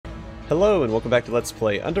Hello and welcome back to Let's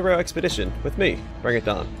Play UnderRail Expedition with me,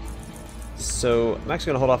 BringItDon. So, I'm actually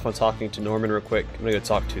going to hold off on talking to Norman real quick. I'm going to go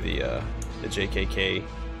talk to the JKK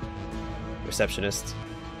receptionist.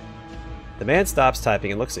 The man stops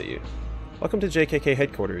typing and looks at you. Welcome to JKK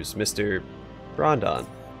headquarters, Mr. BringItDon.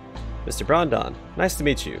 Mr. BringItDon, nice to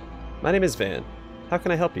meet you. My name is Van. How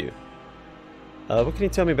can I help you? What can you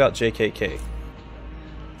tell me about JKK?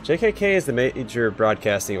 JKK is the major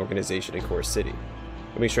broadcasting organization in Core City.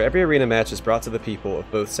 We make sure every arena match is brought to the people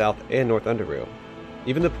of both South and North UnderRail.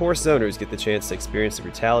 Even the poorest zoners get the chance to experience the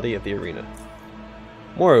brutality of the arena.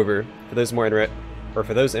 Moreover, for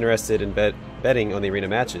those interested in betting on the arena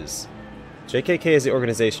matches, JKK is the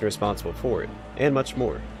organization responsible for it, and much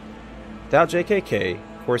more. Without JKK,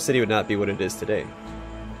 Core City would not be what it is today.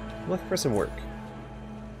 I'm looking for some work.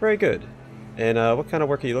 Very good. And what kind of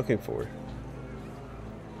work are you looking for?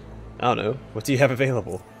 I don't know. What do you have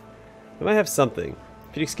available? I might have something.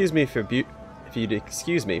 If you'd excuse me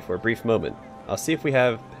for a brief moment, I'll see if we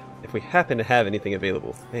happen to have anything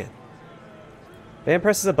available. Man. Van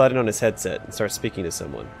presses a button on his headset and starts speaking to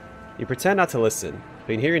someone. You pretend not to listen, but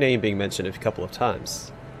you can hear your name being mentioned a couple of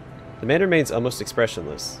times. The man remains almost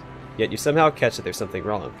expressionless, yet you somehow catch that there's something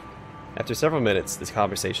wrong. After several minutes, this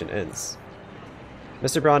conversation ends.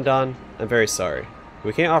 Mr. BringItDon, I'm very sorry.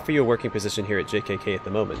 We can't offer you a working position here at JKK at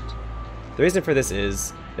the moment. The reason for this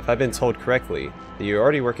is, if I've been told correctly, that you're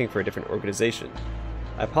already working for a different organization.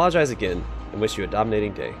 I apologize again, and wish you a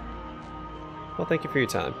dominating day. Well, thank you for your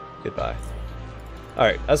time. Goodbye.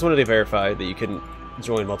 Alright, I just wanted to verify that you couldn't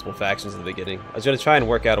join multiple factions in the beginning. I was going to try and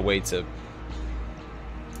work out a way to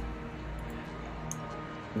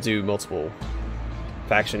do multiple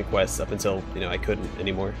faction quests up until, I couldn't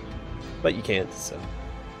anymore. But you can't, so...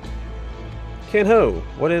 Ken-ho,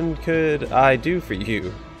 what could I do for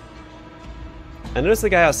you? I noticed the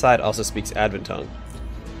guy outside also speaks Advent tongue.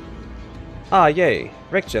 Ah, yay,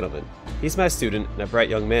 Rick gentleman. He's my student and a bright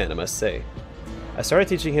young man, I must say. I started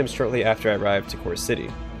teaching him shortly after I arrived to Core City.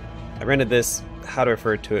 I rented this, how to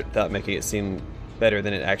refer to it without making it seem better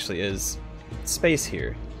than it actually is, space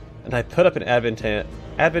here, and I put up an Advent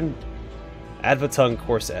tongue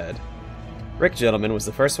course ad. Rick gentleman was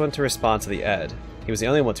the first one to respond to the ad. He was the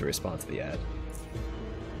only one to respond to the ad.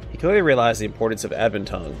 He clearly realized the importance of Advent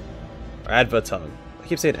tongue. Or Adva-tongue. I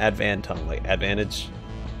keep saying Advan-tongue, like advantage.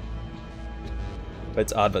 But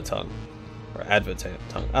it's Adva-tongue. Or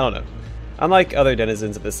Adva-tongue. I don't know. Unlike other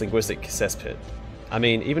denizens of this linguistic cesspit. I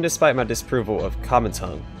mean, even despite my disapproval of common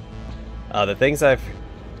tongue, the things I've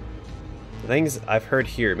heard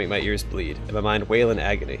here make my ears bleed, and my mind wail in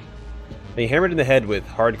agony. Being hammered in the head with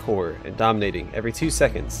hardcore and dominating every 2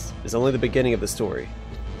 seconds is only the beginning of the story.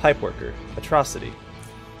 Pipeworker. Atrocity.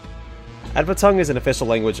 Adva-tongue is an official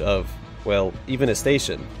language of, well, even a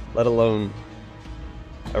station, let alone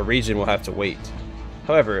a region will have to wait.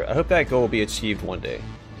 However, I hope that goal will be achieved one day.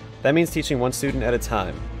 If that means teaching one student at a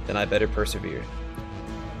time, then I better persevere.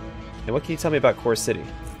 And what can you tell me about Core City?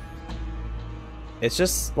 It's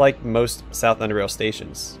just like most South UnderRail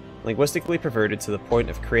stations, linguistically perverted to the point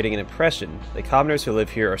of creating an impression that commoners who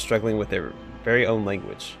live here are struggling with their very own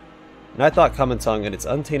language. And I thought common tongue in its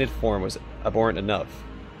untainted form was abhorrent enough.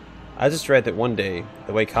 I just dread that one day,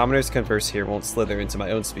 the way commoners converse here won't slither into my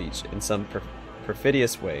own speech in some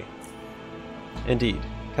perfidious way. Indeed,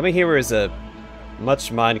 coming here was a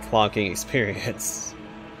much mind-clonking experience.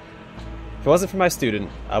 If it wasn't for my student,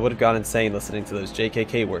 I would have gone insane listening to those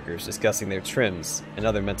JKK workers discussing their trims and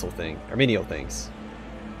other menial things.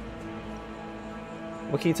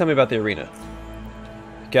 What can you tell me about the arena?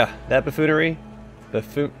 Gah, that buffoonery?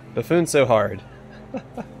 Buffoon so hard.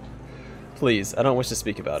 Please, I don't wish to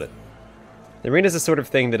speak about it. The arena is the sort of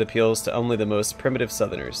thing that appeals to only the most primitive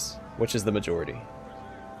southerners, which is the majority.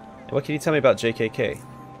 And what can you tell me about JKK?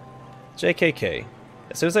 JKK.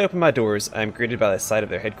 As soon as I open my doors, I am greeted by the sight of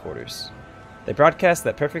their headquarters. They broadcast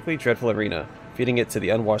that perfectly dreadful arena, feeding it to the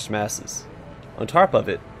unwashed masses. On top of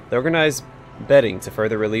it, they organize betting to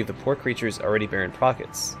further relieve the poor creatures' already barren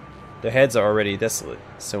pockets. Their heads are already desolate,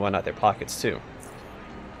 so why not their pockets too?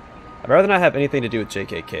 I'd rather not have anything to do with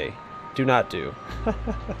JKK. Do not do.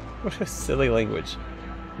 What a silly language.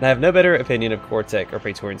 And I have no better opinion of Cortec or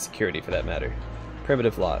Praetorian Security for that matter.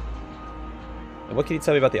 Primitive lot. And what can you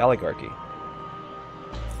tell me about the oligarchy?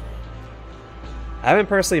 I haven't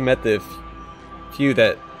personally met the few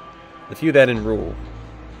that in rule.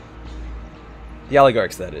 The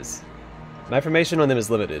oligarchs, that is. My information on them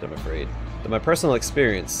is limited, I'm afraid. But my personal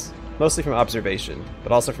experience, mostly from observation,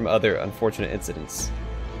 but also from other unfortunate incidents,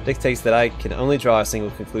 dictates that I can only draw a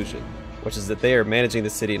single conclusion, which is that they are managing the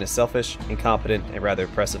city in a selfish, incompetent, and rather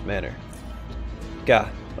oppressive manner. Gah,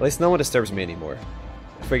 at least no one disturbs me anymore.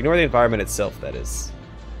 If we ignore the environment itself, that is.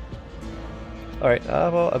 Alright,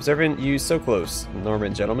 well, observant you so close,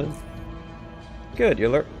 Norman gentlemen. Good,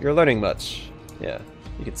 you're learning much. Yeah,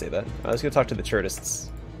 you could say that. Let's go talk to the Tchortists.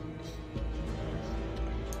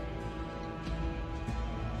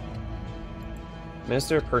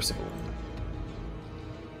 Minister Percival.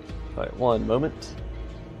 Alright, one moment.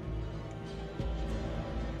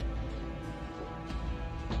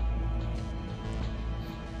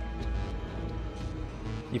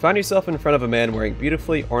 You find yourself in front of a man wearing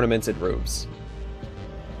beautifully ornamented robes.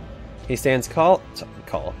 He stands tall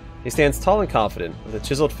and confident, with a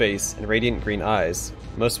chiseled face and radiant green eyes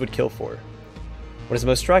most would kill for. What is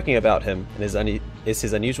most striking about him is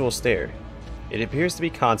his unusual stare. It appears to be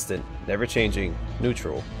constant, never-changing,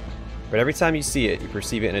 neutral, but every time you see it, you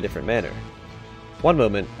perceive it in a different manner. One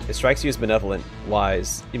moment, it strikes you as benevolent,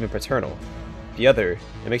 wise, even paternal. The other,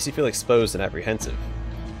 it makes you feel exposed and apprehensive.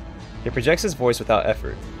 He projects his voice without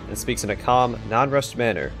effort, and speaks in a calm, non-rushed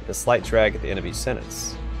manner with a slight drag at the end of each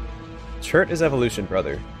sentence. Tchort is evolution,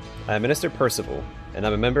 brother. I am Minister Percival, and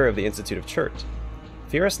I'm a member of the Institute of Tchort.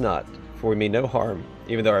 Fear us not, for we mean no harm,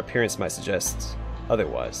 even though our appearance might suggest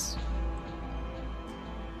otherwise.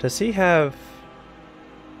 Does he have...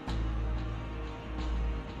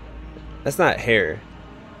 That's not hair.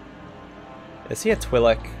 Is he a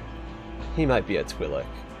Twi'lek? He might be a Twi'lek.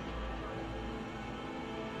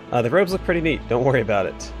 The robes look pretty neat, don't worry about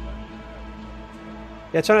it.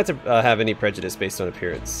 Yeah, try not to have any prejudice based on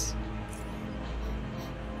appearance.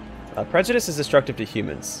 Prejudice is destructive to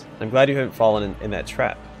humans. I'm glad you haven't fallen in that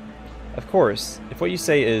trap. Of course, if what you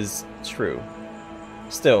say is true.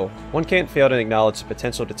 Still, one can't fail to acknowledge the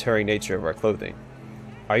potential deterring nature of our clothing.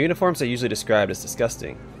 Our uniforms are usually described as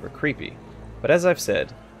disgusting or creepy, but as I've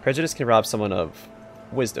said, prejudice can rob someone of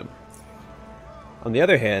wisdom. On the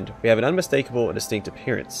other hand, we have an unmistakable and distinct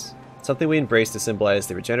appearance, something we embrace to symbolize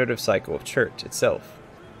the regenerative cycle of Tchort itself.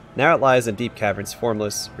 Now it lies in deep caverns,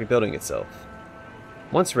 formless, rebuilding itself.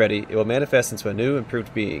 Once ready, it will manifest into a new,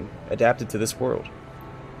 improved being, adapted to this world.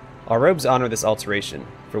 Our robes honor this alteration,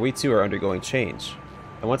 for we too are undergoing change,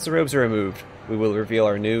 and once the robes are removed, we will reveal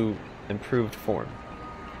our new, improved form.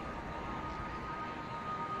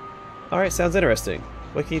 Alright, sounds interesting.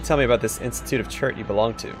 What can you tell me about this Institute of Tchort you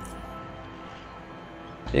belong to?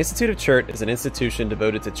 The Institute of Tchort is an institution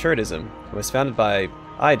devoted to Tchortism and was founded by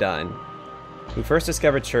BringItDon, who first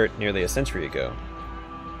discovered Tchort nearly a century ago.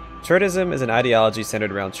 Tchortism is an ideology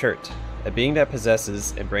centered around Tchort, a being that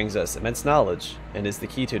possesses and brings us immense knowledge and is the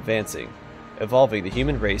key to advancing, evolving the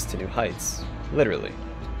human race to new heights. Literally.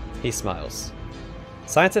 He smiles.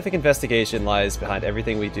 Scientific investigation lies behind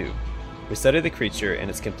everything we do. We study the creature and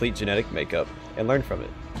its complete genetic makeup and learn from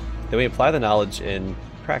it. Then we apply the knowledge in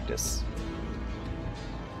practice.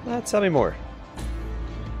 Tell me more.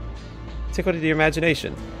 Tickled your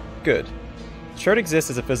imagination. Good. Tchort exists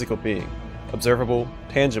as a physical being, observable,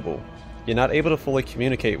 tangible, yet not able to fully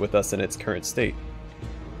communicate with us in its current state.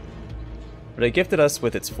 But it gifted us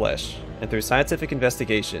with its flesh, and through scientific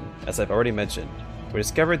investigation, as I've already mentioned, we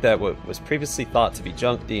discovered that what was previously thought to be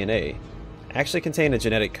junk DNA actually contained a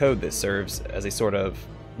genetic code that serves as a sort of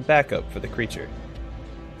backup for the creature.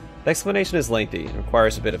 The explanation is lengthy and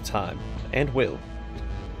requires a bit of time, and will.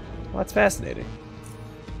 Well, that's fascinating.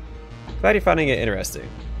 Glad you're finding it interesting.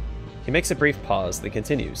 He makes a brief pause, then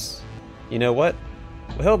continues. You know what?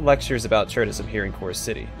 We hold lectures about Tchortism here in Core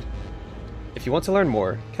City. If you want to learn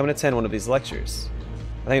more, come and attend one of these lectures.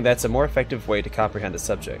 I think that's a more effective way to comprehend the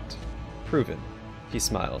subject. Proven. He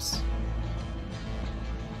smiles.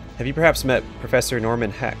 Have you perhaps met Professor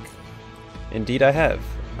Norman Hack? Indeed I have,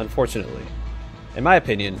 unfortunately. In my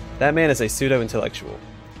opinion, that man is a pseudo-intellectual.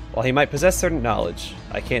 While he might possess certain knowledge,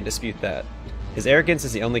 I can't dispute that. His arrogance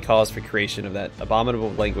is the only cause for creation of that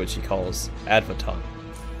abominable language he calls Advatung.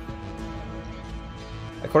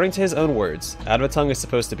 According to his own words, Advatung is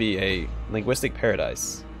supposed to be a linguistic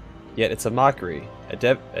paradise. Yet it's a mockery, a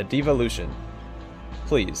devolution.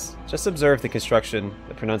 Please, just observe the construction,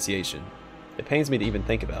 the pronunciation. It pains me to even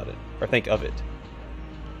think about it, or think of it.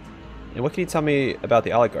 And what can you tell me about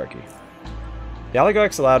the oligarchy? The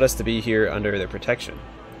oligarchs allowed us to be here under their protection.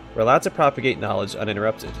 We're allowed to propagate knowledge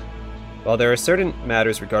uninterrupted. While there are certain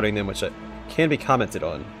matters regarding them which can be commented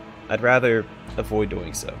on, I'd rather avoid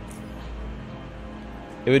doing so.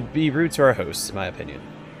 It would be rude to our hosts, in my opinion.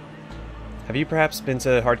 Have you perhaps been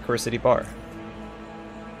to Hardcore City Bar?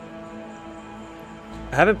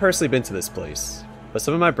 I haven't personally been to this place, but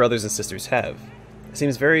some of my brothers and sisters have. It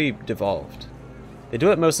seems very devolved. They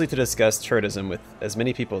do it mostly to discuss Tchortism with as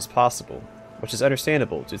many people as possible, which is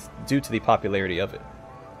understandable due to the popularity of it.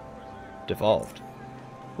 Devolved.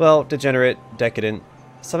 Well, degenerate, decadent,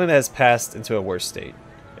 something that has passed into a worse state.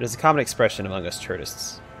 It is a common expression among us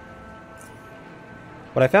Tchortists.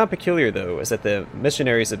 What I found peculiar, though, is that the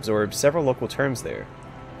missionaries absorbed several local terms there.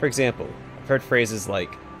 For example, I've heard phrases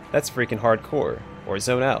like, "That's freaking hardcore," or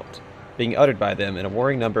 "zone out," being uttered by them in a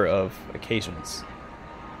worrying number of occasions.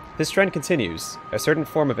 If this trend continues, a certain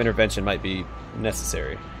form of intervention might be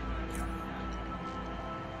necessary.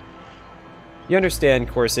 You understand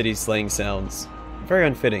Core City's slang sounds very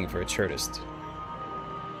unfitting for a Tchortist.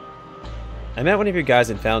 I met one of your guys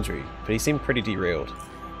in Foundry, but he seemed pretty derailed.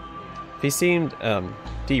 If he seemed,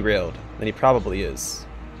 derailed, then he probably is.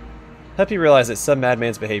 Help you realize that some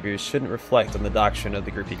madman's behaviors shouldn't reflect on the doctrine of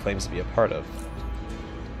the group he claims to be a part of.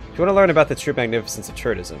 If you want to learn about the true magnificence of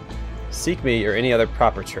Tchortism, seek me or any other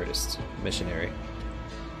proper Tchortist missionary.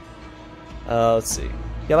 Let's see.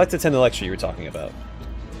 Yeah, I'd like to attend the lecture you were talking about.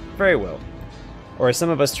 Very well. Or as some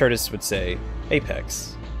of us Tchortists would say,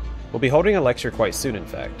 Apex. We'll be holding a lecture quite soon, in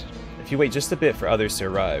fact. If you wait just a bit for others to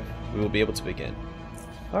arrive, we will be able to begin.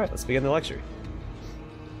 Alright, let's begin the lecture.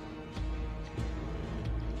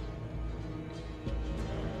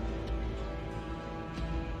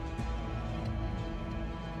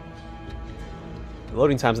 The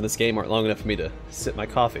loading times in this game aren't long enough for me to sip my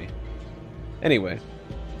coffee. Anyway.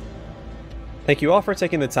 Thank you all for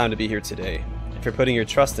taking the time to be here today, and for putting your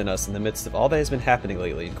trust in us in the midst of all that has been happening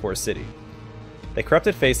lately in Core City. The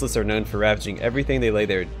corrupted Faceless are known for ravaging everything they lay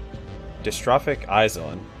their dystrophic eyes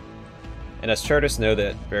on, and us Tchortists know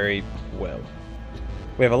that very well.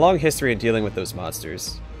 We have a long history in dealing with those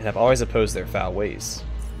monsters, and have always opposed their foul ways.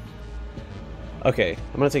 Okay,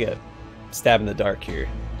 I'm gonna take a stab in the dark here.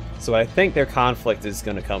 So what I think their conflict is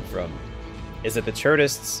going to come from is that the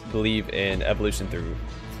Tchortists believe in evolution through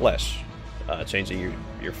flesh, changing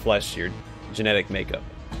your flesh, your genetic makeup.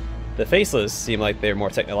 The Faceless seem like they're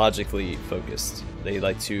more technologically focused. They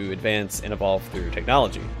like to advance and evolve through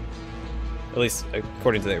technology. At least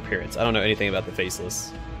according to their appearance. I don't know anything about the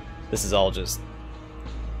Faceless. This is all just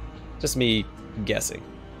me guessing.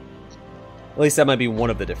 At least that might be one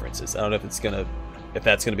of the differences. I don't know if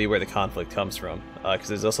that's gonna be where the conflict comes from, because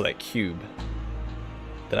there's also that cube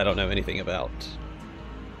that I don't know anything about.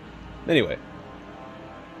 Anyway,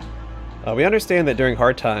 we understand that during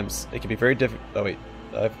hard times it can be very difficult. Oh wait,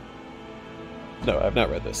 I've not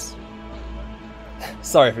read this.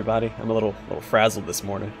 Sorry everybody, I'm a little frazzled this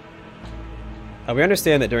morning. We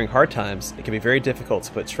understand that during hard times it can be very difficult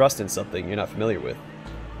to put trust in something you're not familiar with.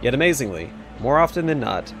 Yet amazingly, more often than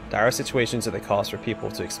not, dire situations are the cause for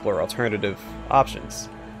people to explore alternative options.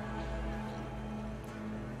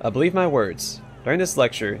 Believe my words, during this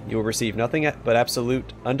lecture you will receive nothing but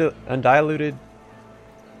absolute, undiluted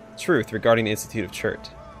truth regarding the Institute of Tchort,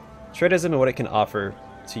 Tchortism and what it can offer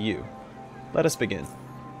to you. Let us begin.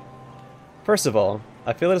 First of all,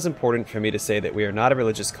 I feel it is important for me to say that we are not a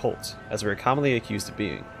religious cult, as we are commonly accused of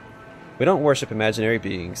being. We don't worship imaginary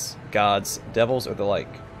beings, gods, devils, or the like.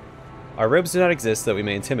 Our robes do not exist that we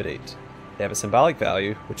may intimidate. They have a symbolic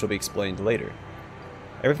value, which will be explained later.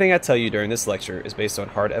 Everything I tell you during this lecture is based on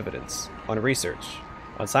hard evidence, on research,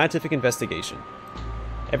 on scientific investigation.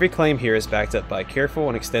 Every claim here is backed up by careful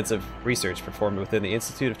and extensive research performed within the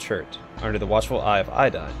Institute of Tchort, under the watchful eye of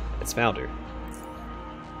BringItDon, its founder.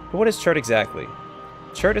 But what is Tchort exactly?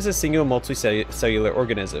 Tchort is a single multicellular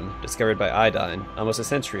organism discovered by BringItDon almost a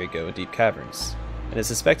century ago in deep caverns, and is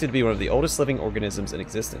suspected to be one of the oldest living organisms in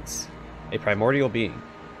existence, a primordial being.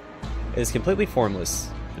 It is completely formless,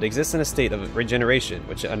 but exists in a state of regeneration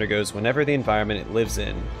which it undergoes whenever the environment it lives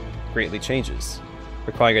in greatly changes,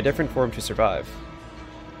 requiring a different form to survive.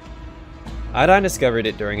 BringItDon discovered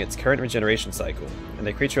it during its current regeneration cycle, and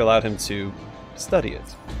the creature allowed him to study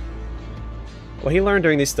it. What he learned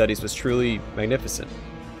during these studies was truly magnificent.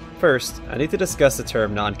 First, I need to discuss the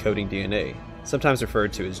term non-coding DNA, sometimes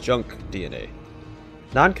referred to as junk DNA.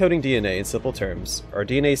 Non-coding DNA, in simple terms, are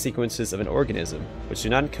DNA sequences of an organism which do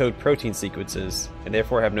not encode protein sequences and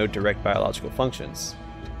therefore have no direct biological functions.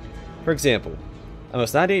 For example,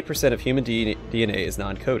 almost 98% of human DNA is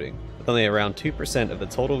non-coding, with only around 2% of the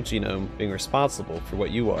total genome being responsible for what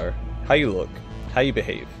you are, how you look, how you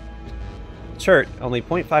behave. Tchort, only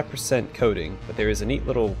 0.5% coding, but there is a neat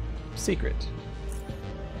little secret.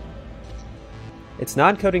 Its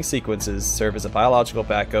non-coding sequences serve as a biological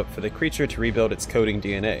backup for the creature to rebuild its coding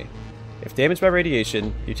DNA, if damaged by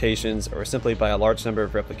radiation, mutations, or simply by a large number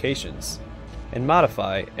of replications, and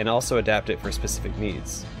modify and also adapt it for specific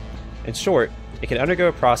needs. In short, it can undergo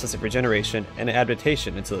a process of regeneration and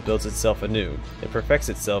adaptation until it builds itself anew and perfects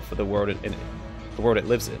itself for the world it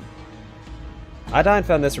lives in. BringItDon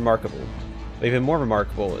found this remarkable, but even more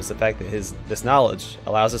remarkable is the fact that this knowledge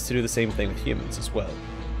allows us to do the same thing with humans as well.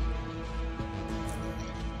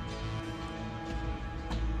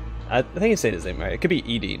 I think he's saying his name right. It could be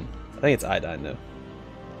Edine. I think it's Idine, though.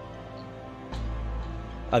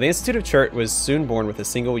 The Institute of Tchort was soon born with a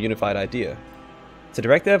single unified idea: to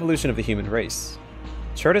direct the evolution of the human race.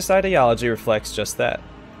 Tchortist ideology reflects just that.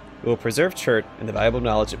 We will preserve Tchort and the valuable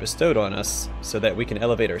knowledge it bestowed on us so that we can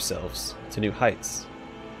elevate ourselves to new heights.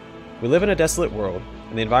 We live in a desolate world,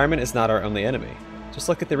 and the environment is not our only enemy. Just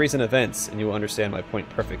look at the recent events and you will understand my point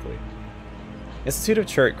perfectly. Institute of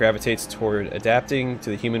Tchort gravitates toward adapting to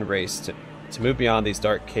the human race to move beyond these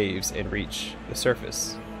dark caves and reach the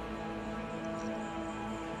surface.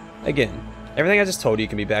 Again, everything I just told you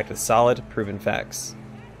can be backed with solid, proven facts.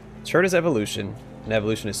 Tchort is evolution, and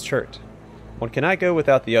evolution is Tchort. One cannot go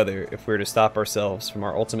without the other if we are to stop ourselves from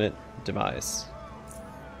our ultimate demise.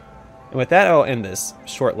 And with that, I'll end this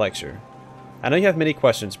short lecture. I know you have many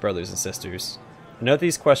questions, brothers and sisters. I know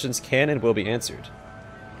these questions can and will be answered.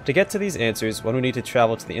 To get to these answers, one would need to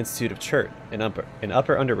travel to the Institute of Tchort in Upper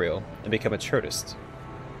UnderRail and become a Tchortist.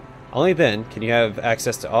 Only then can you have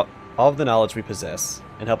access to all of the knowledge we possess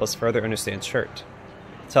and help us further understand Tchort.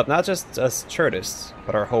 To help not just us Tchortists,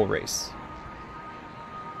 but our whole race.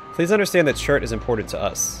 Please understand that Tchort is important to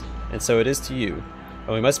us, and so it is to you,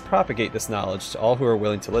 and we must propagate this knowledge to all who are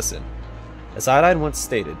willing to listen. As Idine once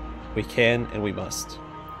stated, we can and we must.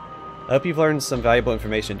 I hope you've learned some valuable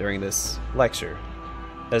information during this lecture.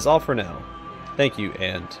 That is all for now. Thank you,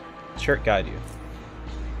 and Tchort guide you.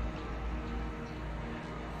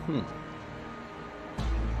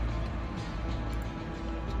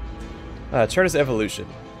 Tchort is evolution.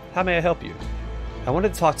 How may I help you? I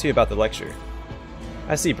wanted to talk to you about the lecture.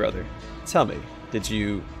 I see, brother. Tell me, did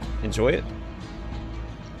you enjoy it?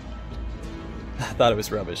 I thought it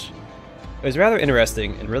was rubbish. It was rather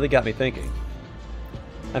interesting and really got me thinking.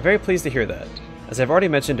 I'm very pleased to hear that. As I've already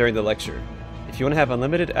mentioned during the lecture, if you want to have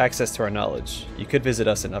unlimited access to our knowledge, you could visit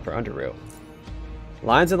us in Upper UnderRail.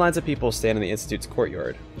 Lines and lines of people stand in the Institute's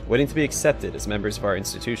courtyard, waiting to be accepted as members of our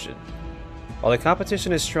institution. While the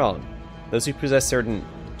competition is strong, those who possess certain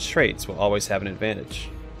traits will always have an advantage.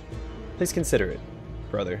 Please consider it,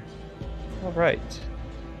 brother. Alright.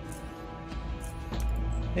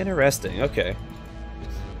 Interesting, okay.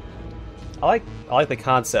 I like the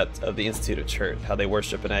concept of the Institute of Tchort, how they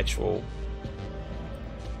worship an actual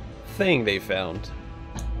thing they found.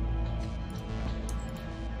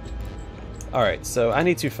 Alright, so I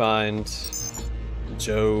need to find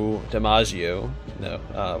Joe DiMaggio.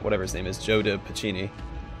 No, whatever his name is, Joe De Pacino.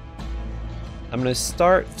 I'm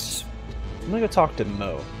gonna go talk to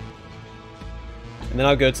Mo. And then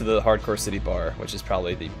I'll go to the Hardcore City Bar, which is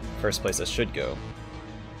probably the first place I should go.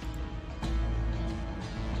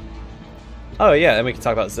 Oh yeah, and we can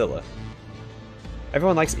talk about Zilla.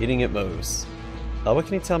 Everyone likes eating at Moe's. What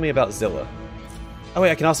can you tell me about Zilla? Oh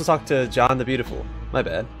wait, I can also talk to John the Beautiful. My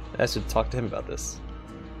bad. I should talk to him about this.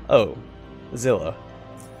 Oh, Zilla.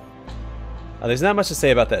 There's not much to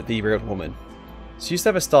say about that derailed woman. She used to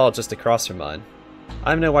have a stall just across from mine.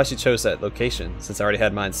 I don't know why she chose that location, since I already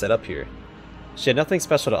had mine set up here. She had nothing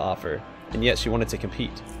special to offer, and yet she wanted to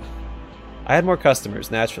compete. I had more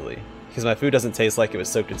customers, naturally, because my food doesn't taste like it was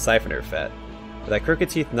soaked in siphoner fat, but that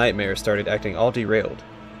crooked teeth nightmare started acting all derailed.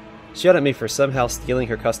 She yelled at me for somehow stealing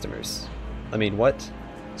her customers. I mean, what?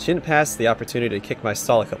 She didn't pass the opportunity to kick my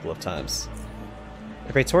stall a couple of times.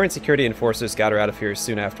 The Praetorian Security enforcers got her out of here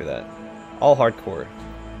soon after that. All hardcore.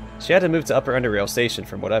 She had to move to Upper UnderRail Station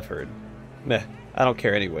from what I've heard. Meh, I don't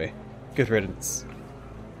care anyway. Good riddance.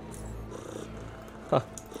 Huh.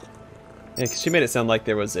 Yeah, 'cause she made it sound like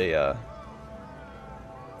there was a,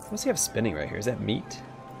 what's he have spinning right here? Is that meat?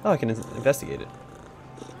 Oh, I can investigate it.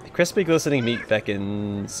 The crispy glistening meat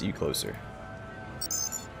beckons you closer.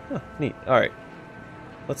 Huh, neat. Alright.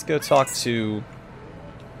 Let's go talk to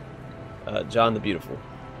John the Beautiful.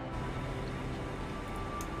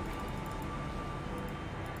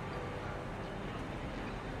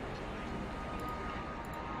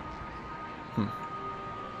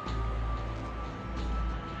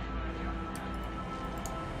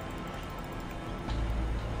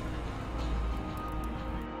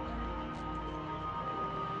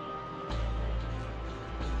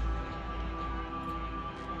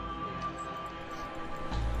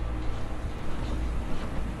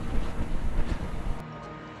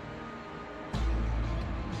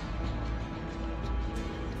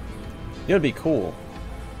 It would be cool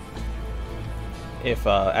if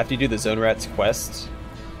after you do the Zone Rats quest,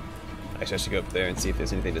 actually I should go up there and see if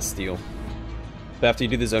there's anything to steal. But after you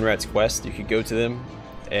do the Zone Rats quest, you could go to them,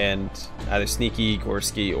 and either Sneaky,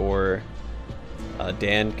 Gorski, or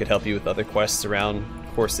Dan could help you with other quests around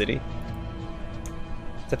Core City.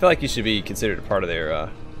 So I feel like you should be considered a part of their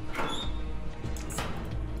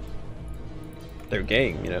their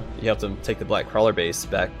gang, you know. You helped them take the Black Crawler base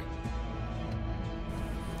back.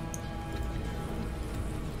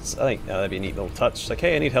 So I think that'd be a neat little touch. Like,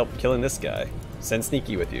 hey, I need help killing this guy. Send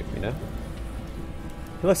Sneaky with you, you know?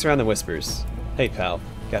 He looks around and whispers, "Hey pal,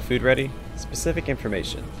 got food ready? Specific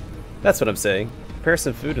information." That's what I'm saying. Prepare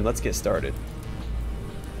some food and let's get started.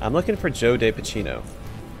 I'm looking for Joe De Pacino.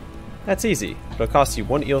 That's easy, but it'll cost you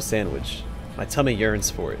 1 eel sandwich. My tummy yearns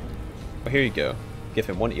for it. Well, here you go. Give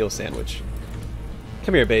him 1 eel sandwich.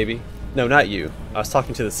 Come here, baby. No, not you. I was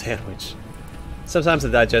talking to the sandwich. Sometimes the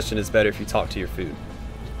digestion is better if you talk to your food.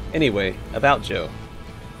 Anyway, about Joe.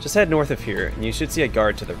 Just head north of here, and you should see a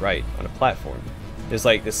guard to the right, on a platform. There's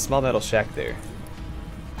like this small metal shack there.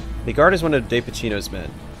 The guard is one of De Pacino's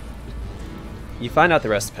men. You find out the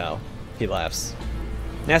rest, pal. He laughs.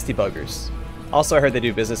 Nasty buggers. Also, I heard they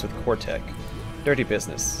do business with Cortec. Dirty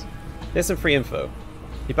business. There's some free info.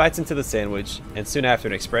 He bites into the sandwich, and soon after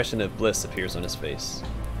an expression of bliss appears on his face.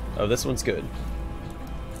 Oh, this one's good.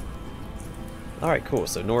 Alright, cool.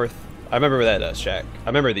 So north. I remember that shack. I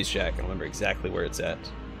remember these shack. I don't remember exactly where it's at.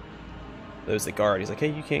 There's the guard. He's like,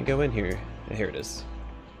 hey, you can't go in here. And here it is.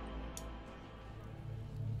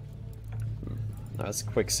 Let's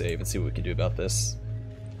quick save and see what we can do about this.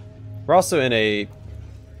 We're also in a...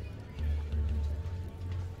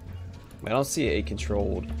 I don't see a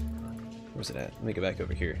controlled... Where's it at? Let me go back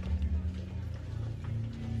over here.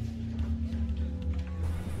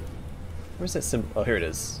 Where's that symbol? Oh, here it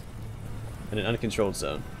is. In an uncontrolled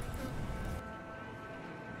zone.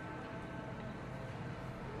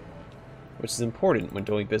 Which is important when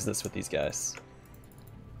doing business with these guys.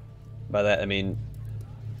 By that, I mean...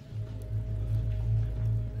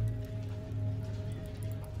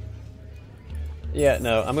 Yeah,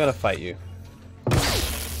 no, I'm gonna fight you.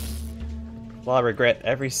 Well, I regret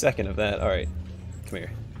every second of that. Alright, come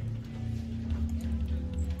here.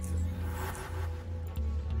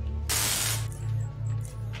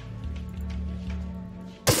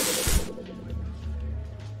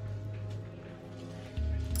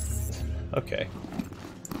 Okay.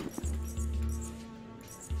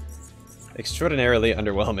 Extraordinarily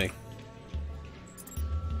underwhelming.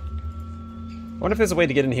 I wonder if there's a way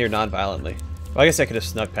to get in here non-violently. Well, I guess I could have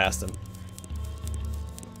snuck past him.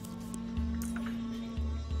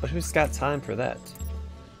 But who's got time for that?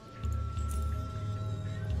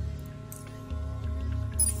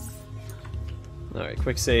 Alright,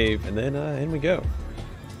 quick save, and then in we go.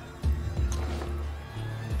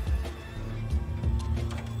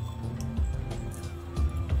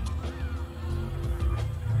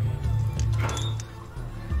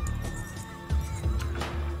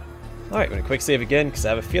 Alright, I'm gonna quick save again, because I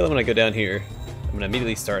have a feeling when I go down here, I'm gonna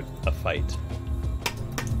immediately start a fight.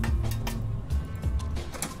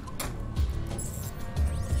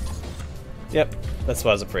 Yep, that's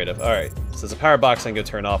what I was afraid of. Alright, so there's a power box I can go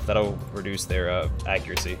turn off. That'll reduce their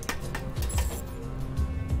accuracy.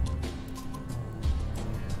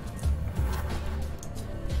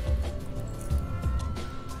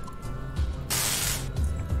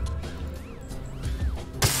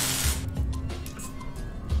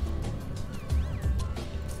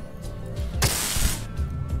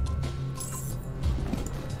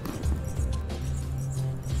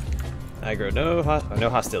 Aggro, no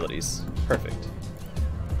hostilities. Perfect.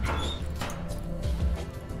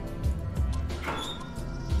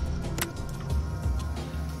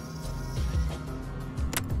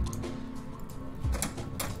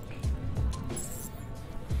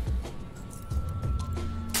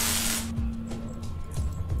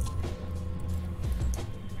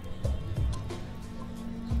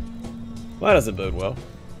 Well, that doesn't bode well.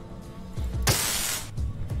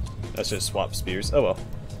 Let's just swap spears. Oh well.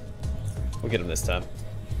 We'll get him this time.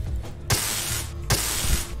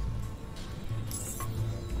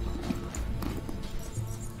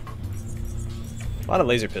 A lot of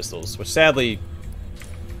laser pistols, which sadly,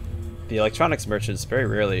 the electronics merchants very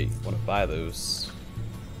rarely want to buy those.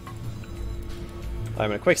 I'm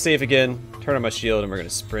gonna quick save again, turn on my shield, and we're gonna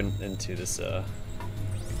sprint into this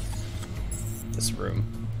this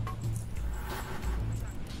room.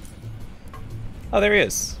 Oh, there he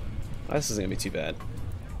is. Oh, this isn't gonna be too bad.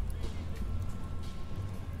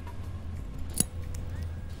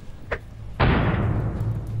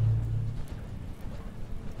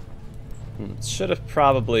 Should have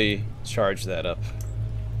probably charged that up.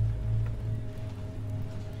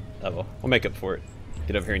 Oh well, we'll make up for it.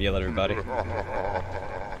 Get over here and yell at everybody.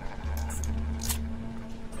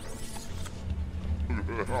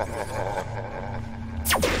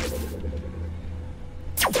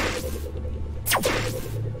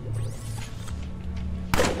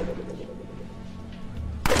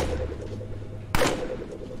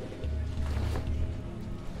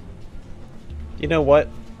 You know what?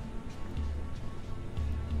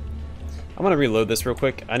 I'm gonna reload this real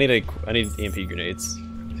quick. I need EMP grenades.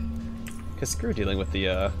 Cause screw dealing with the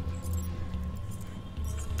Alright,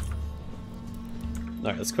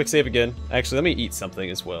 let's quick save again. Actually, let me eat something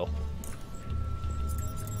as well.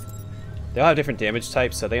 They all have different damage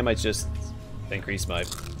types, so I think I might just increase my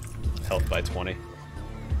health by 20.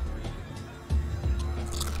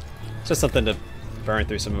 Just something to burn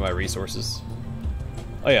through some of my resources.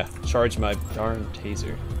 Oh yeah, charge my darn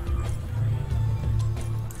taser.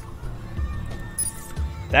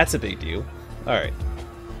 That's a big deal. Alright.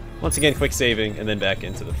 Once again, quick saving, and then back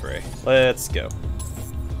into the fray. Let's go.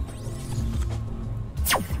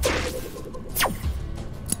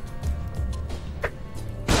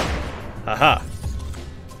 Haha.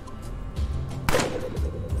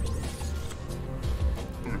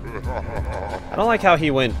 I don't like how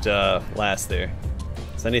he went last there.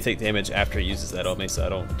 So I need to take damage after he uses that on me, so I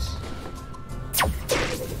don't...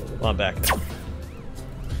 Well, I'm back now.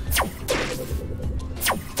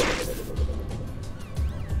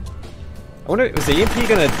 I wonder, was the EMP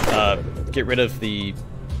gonna get rid of the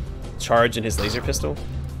charge in his laser pistol?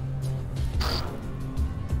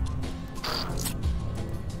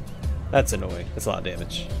 That's annoying. That's a lot of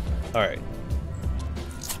damage. Alright.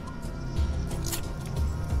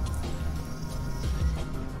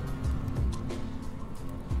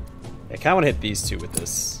 I kinda wanna hit these two with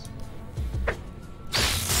this.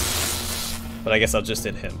 But I guess I'll just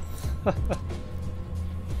hit him.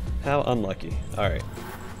 How unlucky. Alright.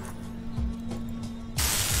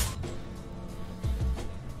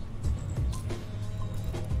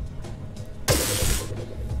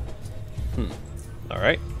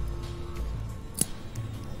 Alright.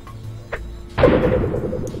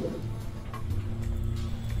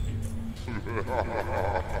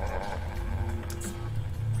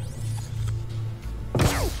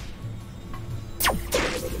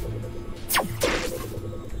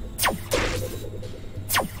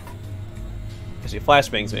 Actually,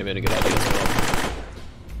 flashbangs may have been a good idea as well.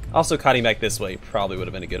 Also, cutting back this way probably would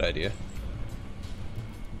have been a good idea.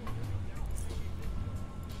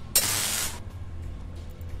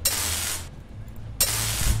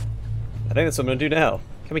 I think that's what I'm gonna do now.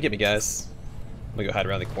 Come and get me, guys. I'm gonna go hide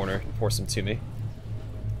around the corner and force them to me.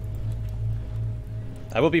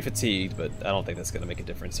 I will be fatigued, but I don't think that's gonna make a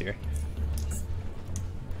difference here.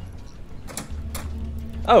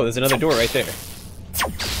 Oh, there's another door right there.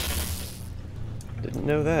 Didn't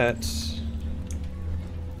know that.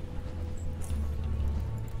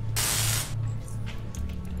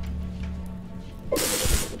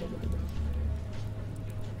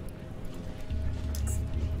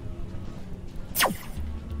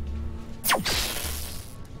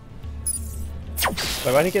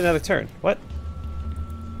 Wait, why didn't he get another turn? What?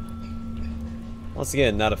 Once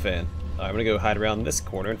again, not a fan. Alright, I'm gonna go hide around this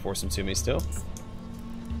corner and force him to me still.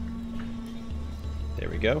 There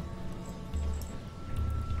we go.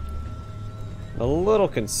 I'm a little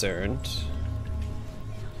concerned.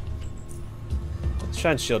 Let's try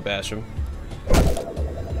and shield bash him.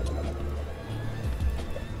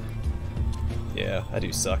 Yeah, I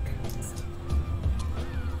do suck.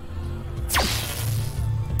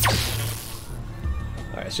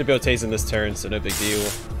 Alright, I should be able to tase him this turn, so no big deal.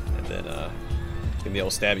 And then, give him the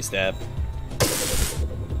old stabby stab.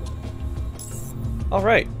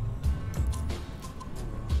 Alright.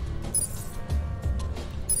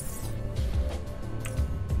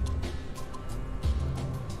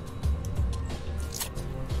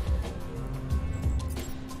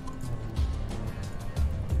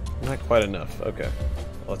 Not quite enough. Okay.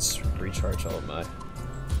 Let's recharge all of my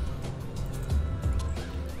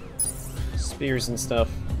spears and stuff.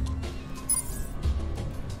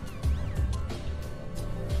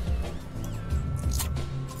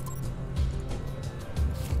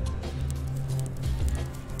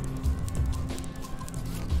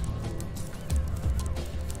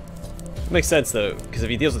 Makes sense though, because if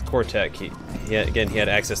he deals with core tech, he had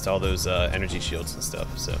access to all those energy shields and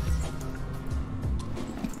stuff. So.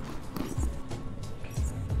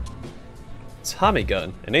 Tommy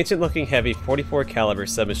gun, an ancient-looking heavy 44 caliber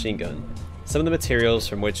submachine gun. Some of the materials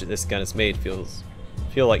from which this gun is made feel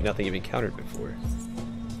like nothing you've encountered before.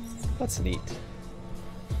 That's neat.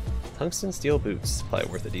 Tungsten steel boots, probably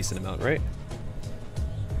worth a decent amount, right?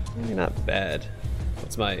 Maybe not bad.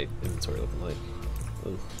 What's my inventory looking like?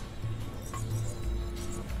 Ooh.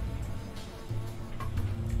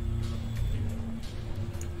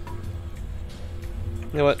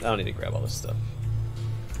 You know what? I don't need to grab all this stuff.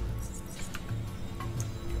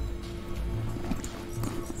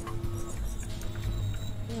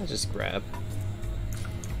 I'll just grab.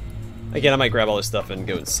 Again, I might grab all this stuff and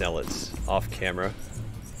go and sell it off camera.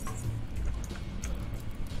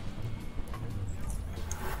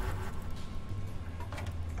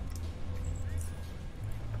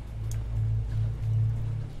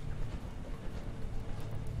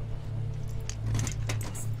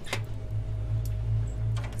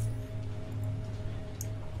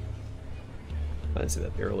 I didn't see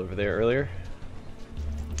that barrel over there earlier.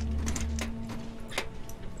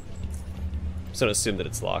 I'm just gonna assume that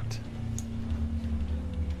it's locked.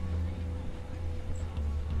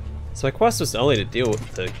 So my quest was only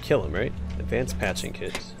to kill him, right? Advanced patching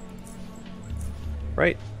kit.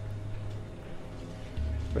 Right?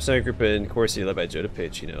 Mercenary group in Corsi led by Joe De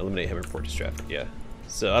Pacino. Eliminate him and report to Stratford. Yeah.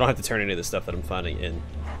 So I don't have to turn any of the stuff that I'm finding in.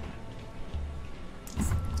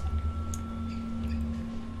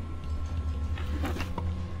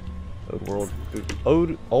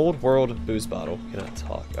 Old world booze bottle. Cannot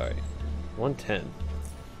talk. Alright. 110.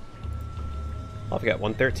 Oh, we got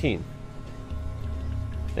 113.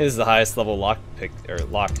 This is the highest level lock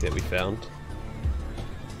that we found.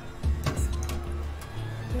 Yeah,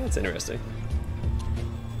 that's interesting.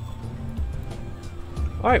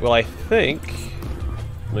 Alright, well I think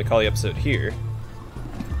I'm gonna call the episode here.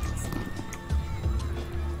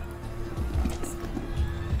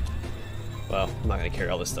 Well, I'm not gonna carry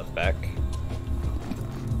all this stuff back.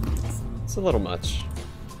 It's a little much.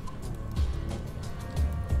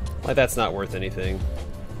 Like, that's not worth anything.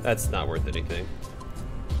 That's not worth anything.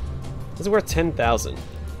 This is worth 10,000. Well,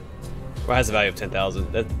 it has a value of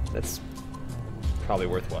 10,000. That's probably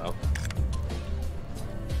worthwhile.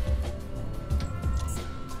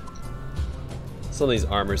 Some of these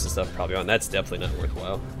armors and stuff probably on. That's definitely not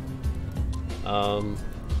worthwhile.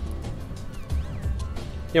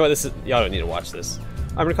 You know what? This is, y'all don't need to watch this.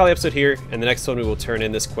 I'm gonna call the episode here, and the next one we will turn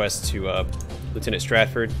in this quest to Lieutenant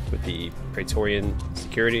Stratford with the Praetorian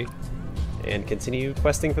Security and continue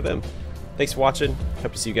questing for them. Thanks for watching.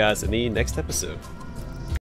 Hope to see you guys in the next episode.